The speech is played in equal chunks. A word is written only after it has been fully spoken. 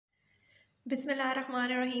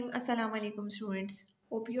Bismillahirrahmanirrahim. Assalamu alaikum students.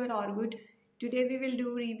 Hope you are all good. Today we will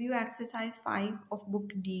do review exercise 5 of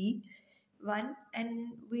book D1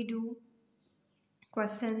 and we do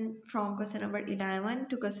question number 11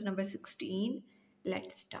 to question number 16.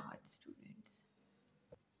 Let's start students.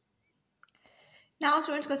 Now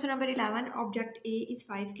students, question number 11, object A is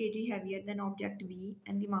 5 kg heavier than object B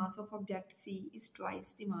and the mass of object C is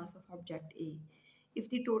twice the mass of object A. If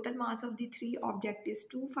the total mass of the three objects is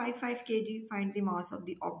 255 kg, find the mass of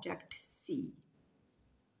the object C.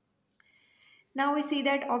 Now we see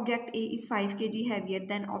that object A is 5 kg heavier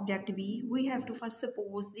than object B. We have to first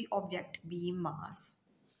suppose the object B mass.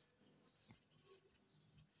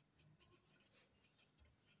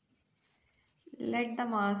 Let the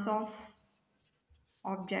mass of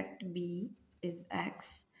object B is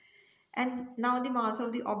x. And now the mass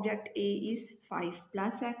of the object A is 5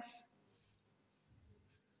 plus x.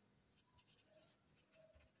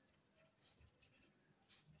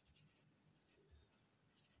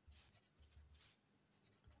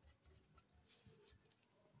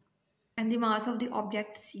 And the mass of the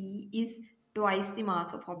object C is twice the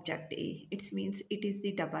mass of object A. It means it is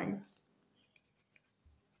the double.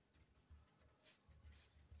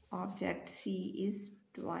 Object C is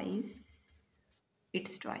twice.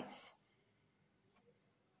 It's twice.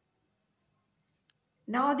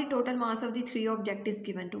 Now the total mass of the three objects is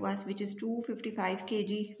given to us, which is 255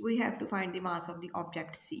 kg. We have to find the mass of the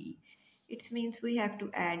object C. It means we have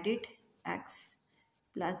to add it, x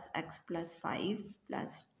plus 5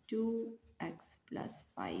 plus 2x plus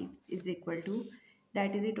 5 is equal to,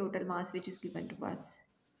 that is the total mass which is given to us,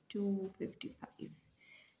 255.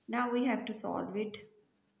 Now we have to solve it.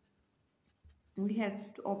 We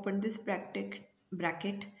have to open this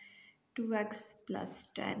bracket 2x plus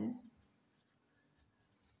 10.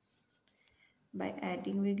 By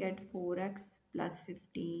adding we get 4x plus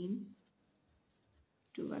 15,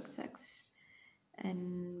 2xx,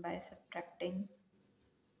 and by subtracting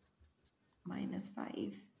minus 5,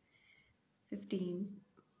 15.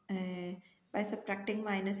 By subtracting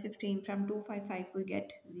minus 15 from 255 we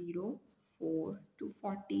get 0, 4,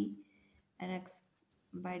 240, and x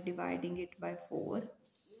by dividing it by 4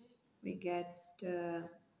 we get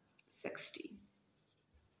 60.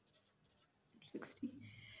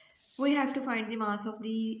 We have to find the mass of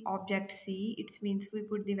the object C. It means we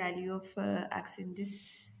put the value of x in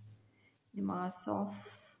this. The mass of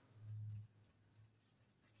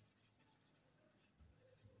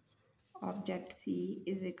object C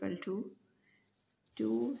is equal to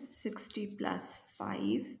 260 plus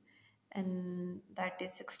 5, and that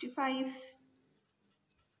is 65.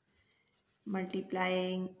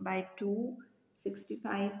 Multiplying by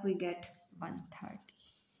 265 we get 130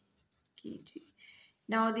 kg.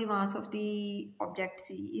 Now the mass of the object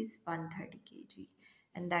C is 130 kg,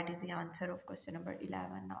 and that is the answer of question number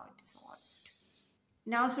 11. Now it's solved.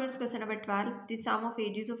 Now students, question number 12. The sum of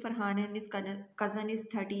ages of Farhan and his cousin is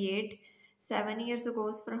 38. 7 years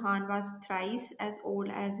ago, Farhan was thrice as old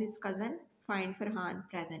as his cousin. Find Farhan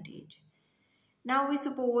present age. Now we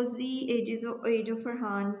suppose the age of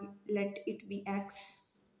Farhan, let it be x.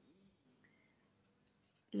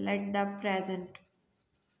 Let the present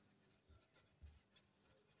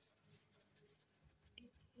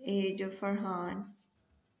age of Farhan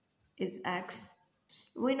is x.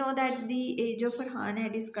 We know that the age of Farhan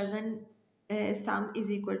and his cousin sum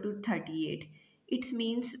is equal to 38. It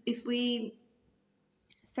means if we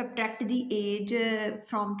subtract the age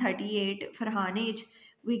from 38 Farhan age,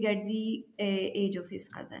 we get the age of his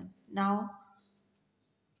cousin. Now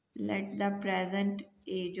let the present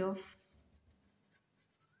age of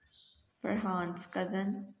Farhan's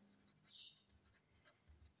cousin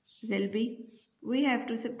will be, we have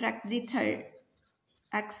to subtract the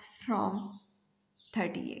x from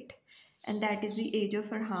 38, and that is the age of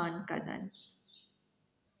Farhan cousin.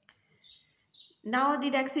 Now the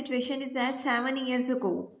next situation is that 7 years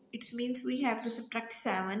ago. It means we have to subtract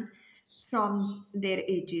 7 from their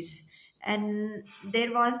ages. And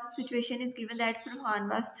there was situation is given that Farhan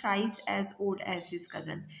was thrice as old as his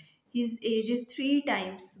cousin. His age is 3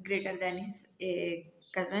 times greater than his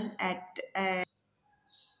cousin at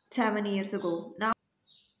 7 years ago. Now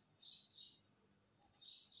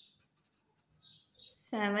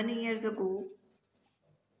 7 years ago,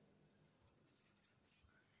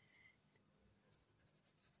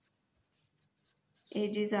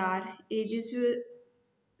 ages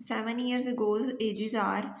 7 years ago ages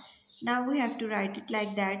are, now we have to write it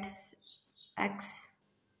like that, x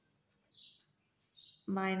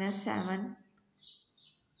minus 7,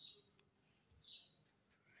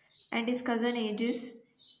 and his cousin ages,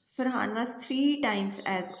 Farhan was 3 times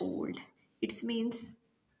as old. It means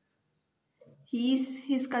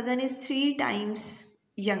his cousin is 3 times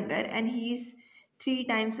younger and he's 3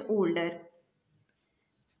 times older,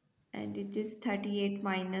 and it is 38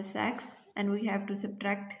 minus x, and we have to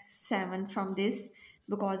subtract 7 from this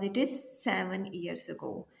because it is 7 years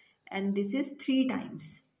ago, and this is 3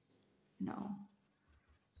 times. Now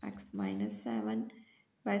x minus 7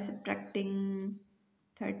 by subtracting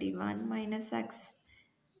 31 minus x,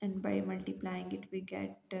 and by multiplying it we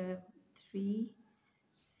get 3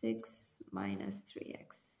 6 minus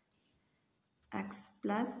 3x, x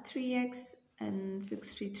plus 3x, and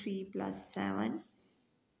 63 plus 7,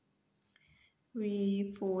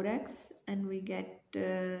 we 4x, and we get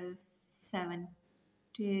 70,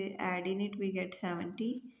 add in it we get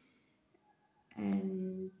 70,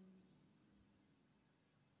 and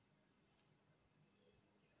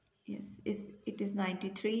yes, it is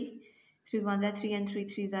 93. 3 1s are 3 and 3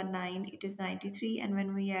 3s are 9. It is 93, and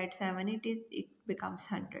when we add 7 it becomes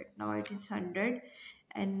 100. Now it is 100,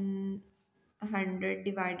 and 100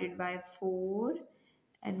 divided by 4,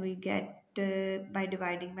 and we get by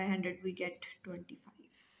dividing by 100 we get 25.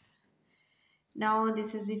 Now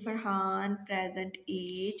this is the Farhan present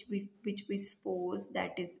age, which we suppose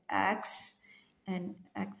that is x, and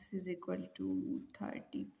x is equal to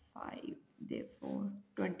 35, therefore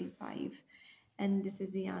 25. And this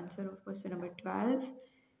is the answer of question number 12.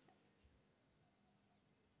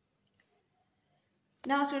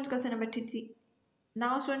 Now students, question number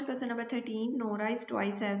 13. Nora is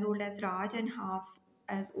twice as old as Raj and half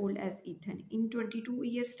as old as Ethan. In 22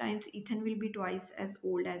 years times, Ethan will be twice as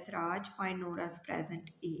old as Raj. Find Nora's present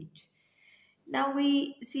age. Now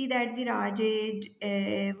we see that the Raj age,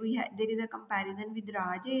 there is a comparison with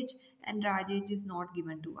Raj age, and Raj age is not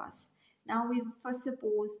given to us. Now we first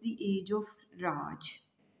suppose the age of Raj.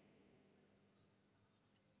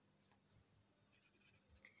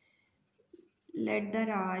 Let the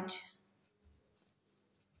Raj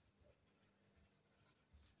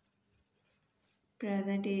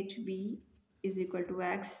present age be is equal to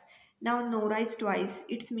x. Now Nora is twice.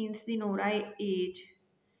 It means the Nora age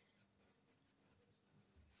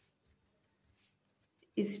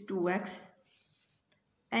is 2x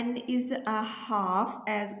and is a half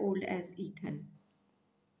as old as Ethan.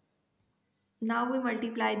 Now we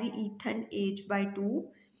multiply the Ethan age by 2,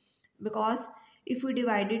 because if we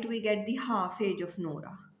divide it we get the half age of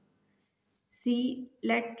Nora. See,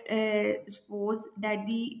 let suppose that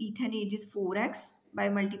the Ethan age is 4x by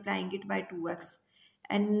multiplying it by 2x,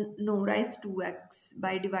 and Nora is 2x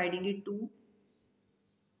by dividing it 2.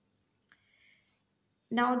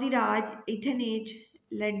 Now the Ethan age,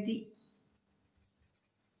 let the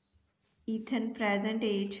Ethan present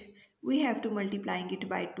age, we have to multiplying it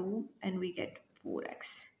by 2 and we get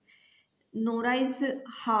 4x. Nora is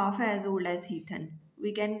half as old as Ethan.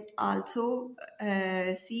 We can also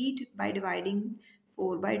see it by dividing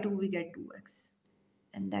 4 by 2 we get 2x,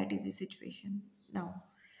 and that is the situation.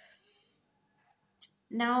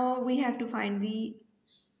 Now we have to find the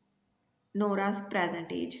Nora's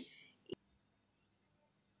present age.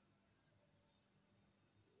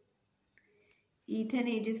 Ethan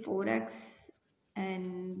age is 4x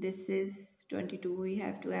and this is 22. We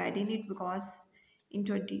have to add in it because in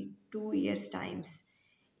 22 years times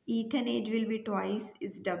Ethan age will be twice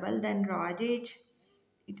is double than Raj age.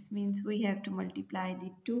 It means we have to multiply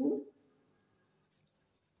the 2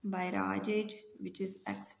 by Raj age, which is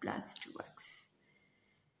x plus 2x.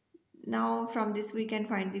 Now from this we can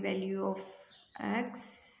find the value of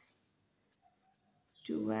x,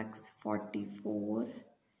 2x 44,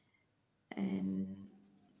 and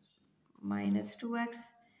minus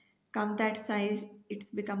 2x. Come that side, it's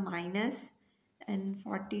become minus, and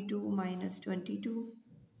 42 minus 22,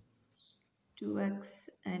 2x,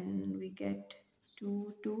 and we get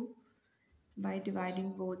 2. By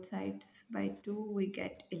dividing both sides by 2 we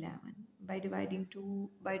get 11. By dividing 2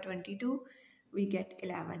 by 22 we get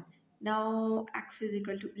 11. Now x is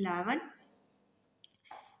equal to 11.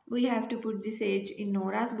 We have to put this age in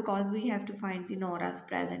Nora's because we have to find the Nora's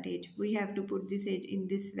present age. We have to put this age in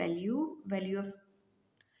this value of.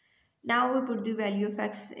 Now we put the value of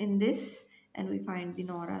x in this and we find the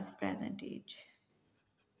Nora's present age.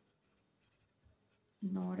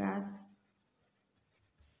 Nora's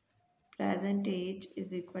present age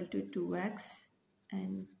is equal to 2x,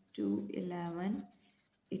 and 2 11,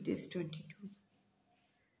 it is 22.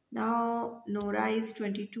 Now Nora is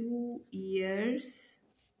 22 years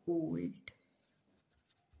old.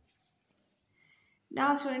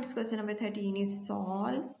 Now students, question number 13 is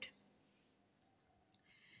solved.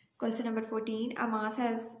 Question number 14, a mass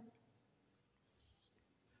has.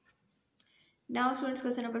 Now students,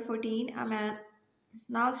 question number 14,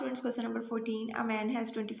 Now students, question number 14. A man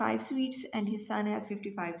has 25 sweets and his son has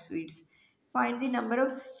 55 sweets. Find the number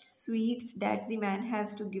of sweets that the man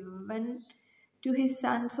has to given to his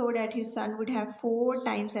son so that his son would have 4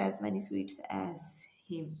 times as many sweets as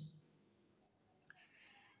him.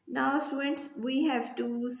 Now students, we have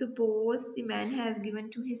to suppose the man has given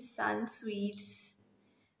to his son sweets.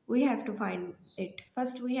 We have to find it.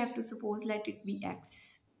 First we have to suppose, let it be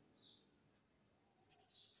x.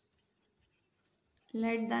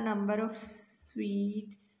 Let the number of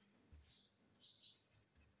sweets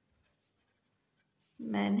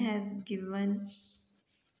man has given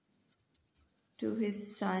to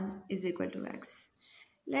his son is equal to x.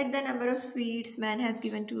 Let the number of sweets man has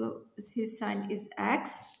given to his son is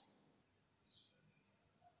x.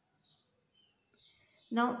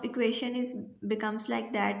 Now equation is becomes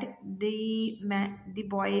like that. The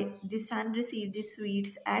son received the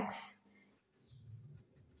sweets x.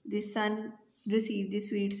 The son received the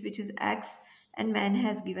sweets which is x, and man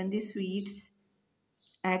has given the sweets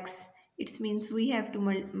x. It means we have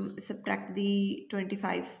to subtract the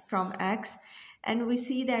 25 from x, and we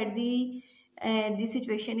see that the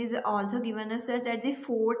situation is also given us that the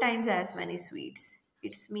 4 times as many sweets.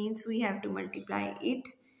 It means we have to multiply it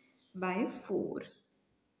by 4,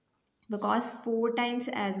 because 4 times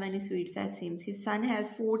as many sweets as him. His son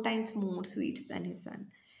has 4 times more sweets than his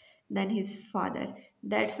father.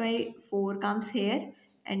 That's why 4 comes here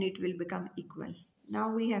and it will become equal. Now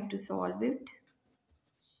we have to solve it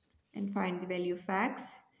and find the value of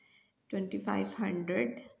x.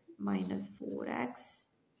 2500 minus 4x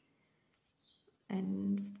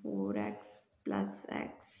and 4x plus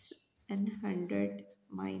x and 100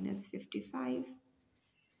 minus 55.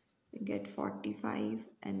 We get 45,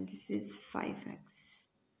 and this is 5x.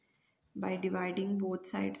 By dividing both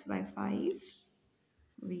sides by 5,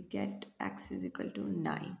 we get x is equal to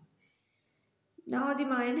 9. Now the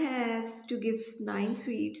man has to give 9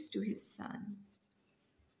 sweets to his son.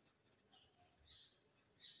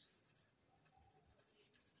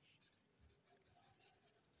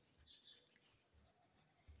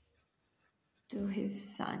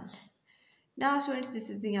 Now students, this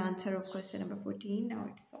is the answer of question number 14. Now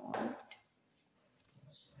it's solved.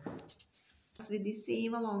 With the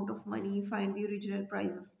same amount of money, find the original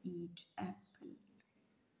price of each apple.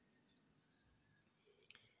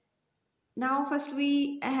 Now first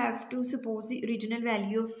we have to suppose the original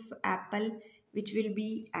value of apple, which will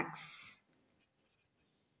be x.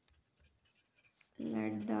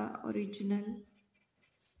 Let the original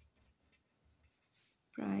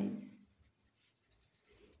price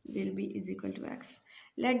will be is equal to x.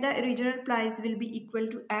 Let the original price will be equal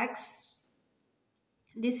to x.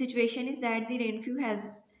 This situation is that the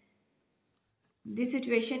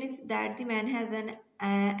man has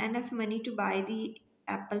enough money to buy the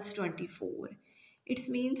apples 24. It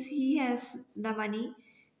means he has the money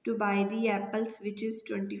to buy the apples which is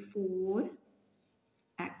 24x.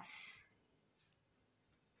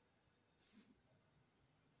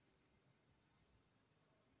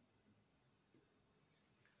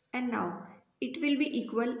 And now it will be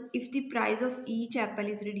equal if the price of each apple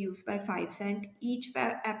is reduced by 5 cents. Each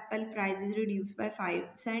apple price is reduced by 5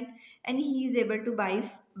 cents, and he is able to buy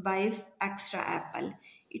extra apple.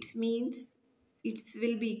 It means it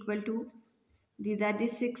will be equal to, these are the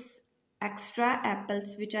 6 extra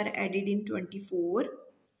apples which are added in 24,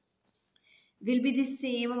 will be the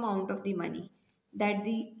same amount of the money, that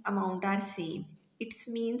the amount are same. It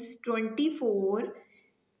means 24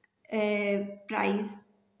 price,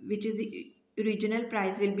 which is the original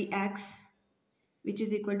price, will be x, which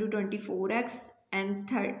is equal to 24x, and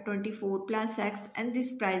 24 plus x, and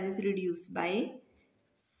this price is reduced by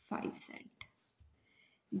 5 cents.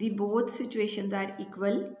 The both situations are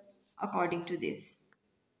equal according to this.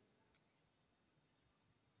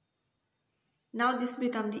 Now this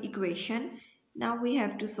becomes the equation. Now we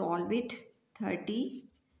have to solve it.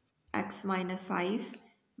 30x minus 5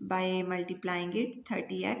 by multiplying it,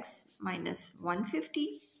 30x minus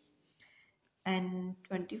 150 and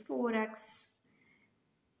 24x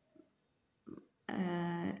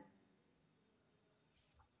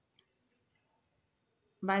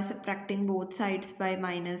by subtracting both sides by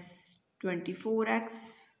minus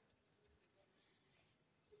 24x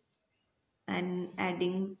and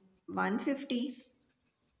adding 150.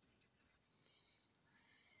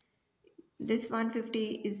 This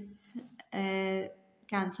 150 is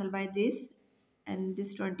cancelled by this, and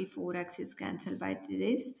this 24x is cancelled by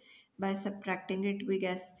this. By subtracting it, we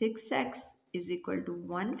get 6x is equal to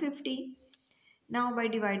 150. Now by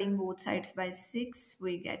dividing both sides by 6,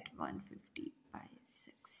 we get 150 by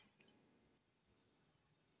 6.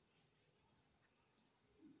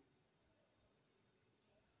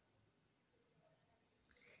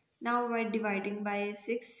 Now by dividing by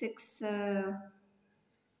 6, 6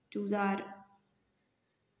 2s are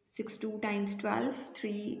 6 2 times 12,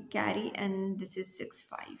 3 carry, and this is 6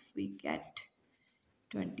 5. We get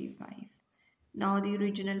 25. Now the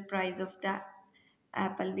original price of the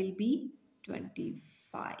apple will be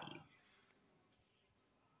 25.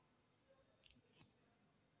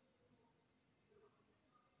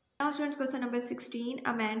 Now students, question number 16.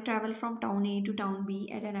 A man traveled from town A to town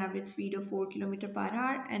B at an average speed of 4 km per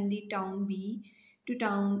hour and the town B to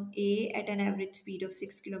town A at an average speed of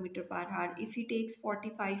 6 km per hour. If he takes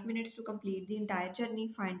 45 minutes to complete the entire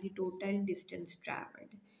journey, find the total distance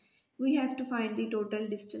traveled. We have to find the total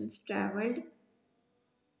distance traveled.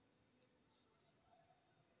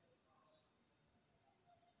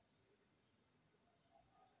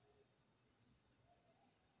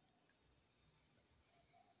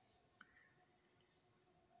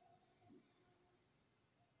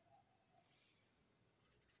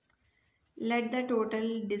 Let the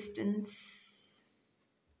total distance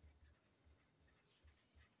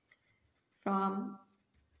from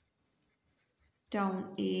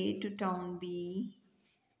town A to town B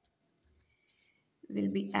will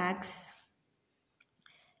be x.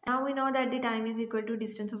 Now we know that the time is equal to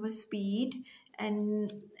distance over speed,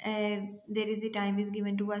 and there is the time is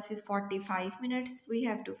given to us is 45 minutes. We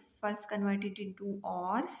have to first convert it into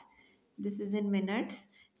hours. This is in minutes,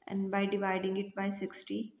 and by dividing it by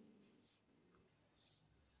 60.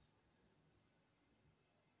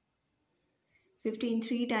 15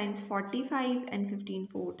 3 times 45 and 15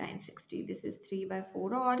 4 times 60. This is 3 by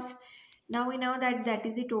 4 hours. Now we know that that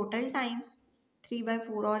is the total time. 3 by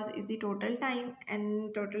 4 hours is the total time,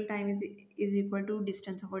 and total time is equal to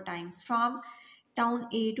distance over time. From town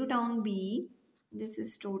A to town B, this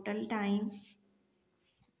is total time.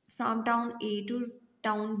 From town A to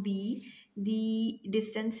town B, the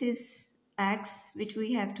distance is x, which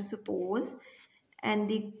we have to suppose, and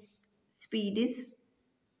the speed is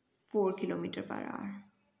 4 km per hour.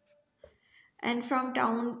 And from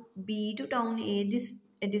town B to town A, this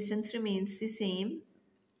distance remains the same,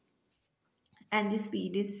 and the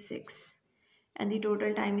speed is 6. And the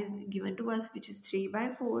total time is given to us, which is 3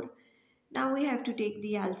 by 4. Now we have to take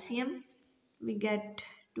the LCM. We get,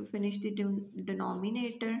 to finish the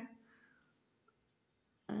denominator,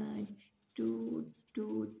 2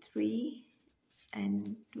 2 3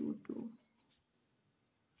 and 2 2.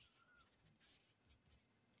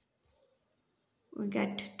 We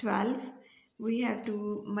get 12. We have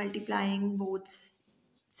to multiplying both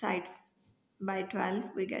sides by 12.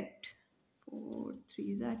 We get 4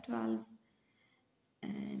 3s are 12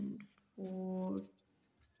 and 4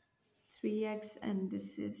 3x, and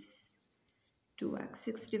this is 2x.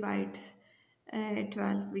 6 divides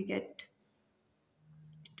 12, we get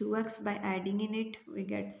 2x. By adding in it, we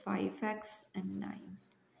get 5x and 9.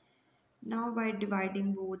 Now by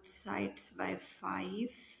dividing both sides by 5,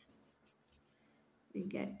 we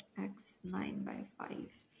get x 9 by 5,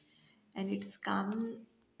 and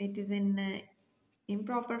it is in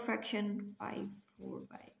improper fraction, 5 4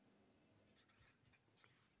 by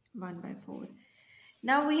 1 by 4.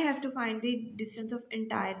 Now we have to find the distance of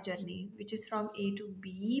entire journey, which is from A to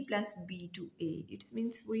B plus B to A. It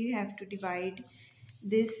means we have to divide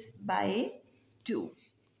this by 2.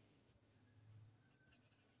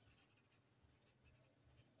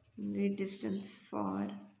 The distance for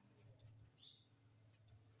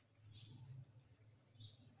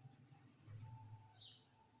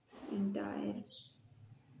entire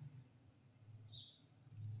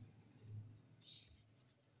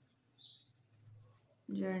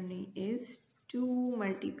journey is 2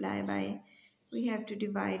 multiply by, we have to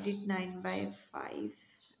divide it 9 by 5,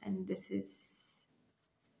 and this is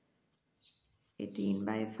 18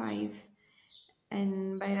 by 5.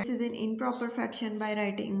 And by this is an improper fraction, by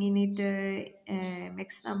writing in it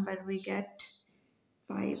mixed number, we get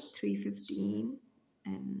 5 3 15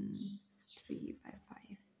 and 3 by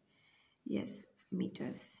 5. Yes,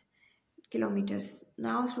 meters, kilometers.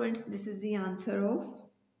 Now students, this is the answer of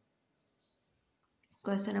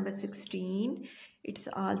question number 16. It's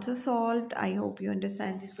also solved. I hope you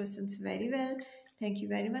understand these questions very well. Thank you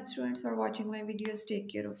very much students for watching my videos. Take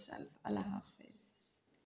care of self. Allah Hafiz.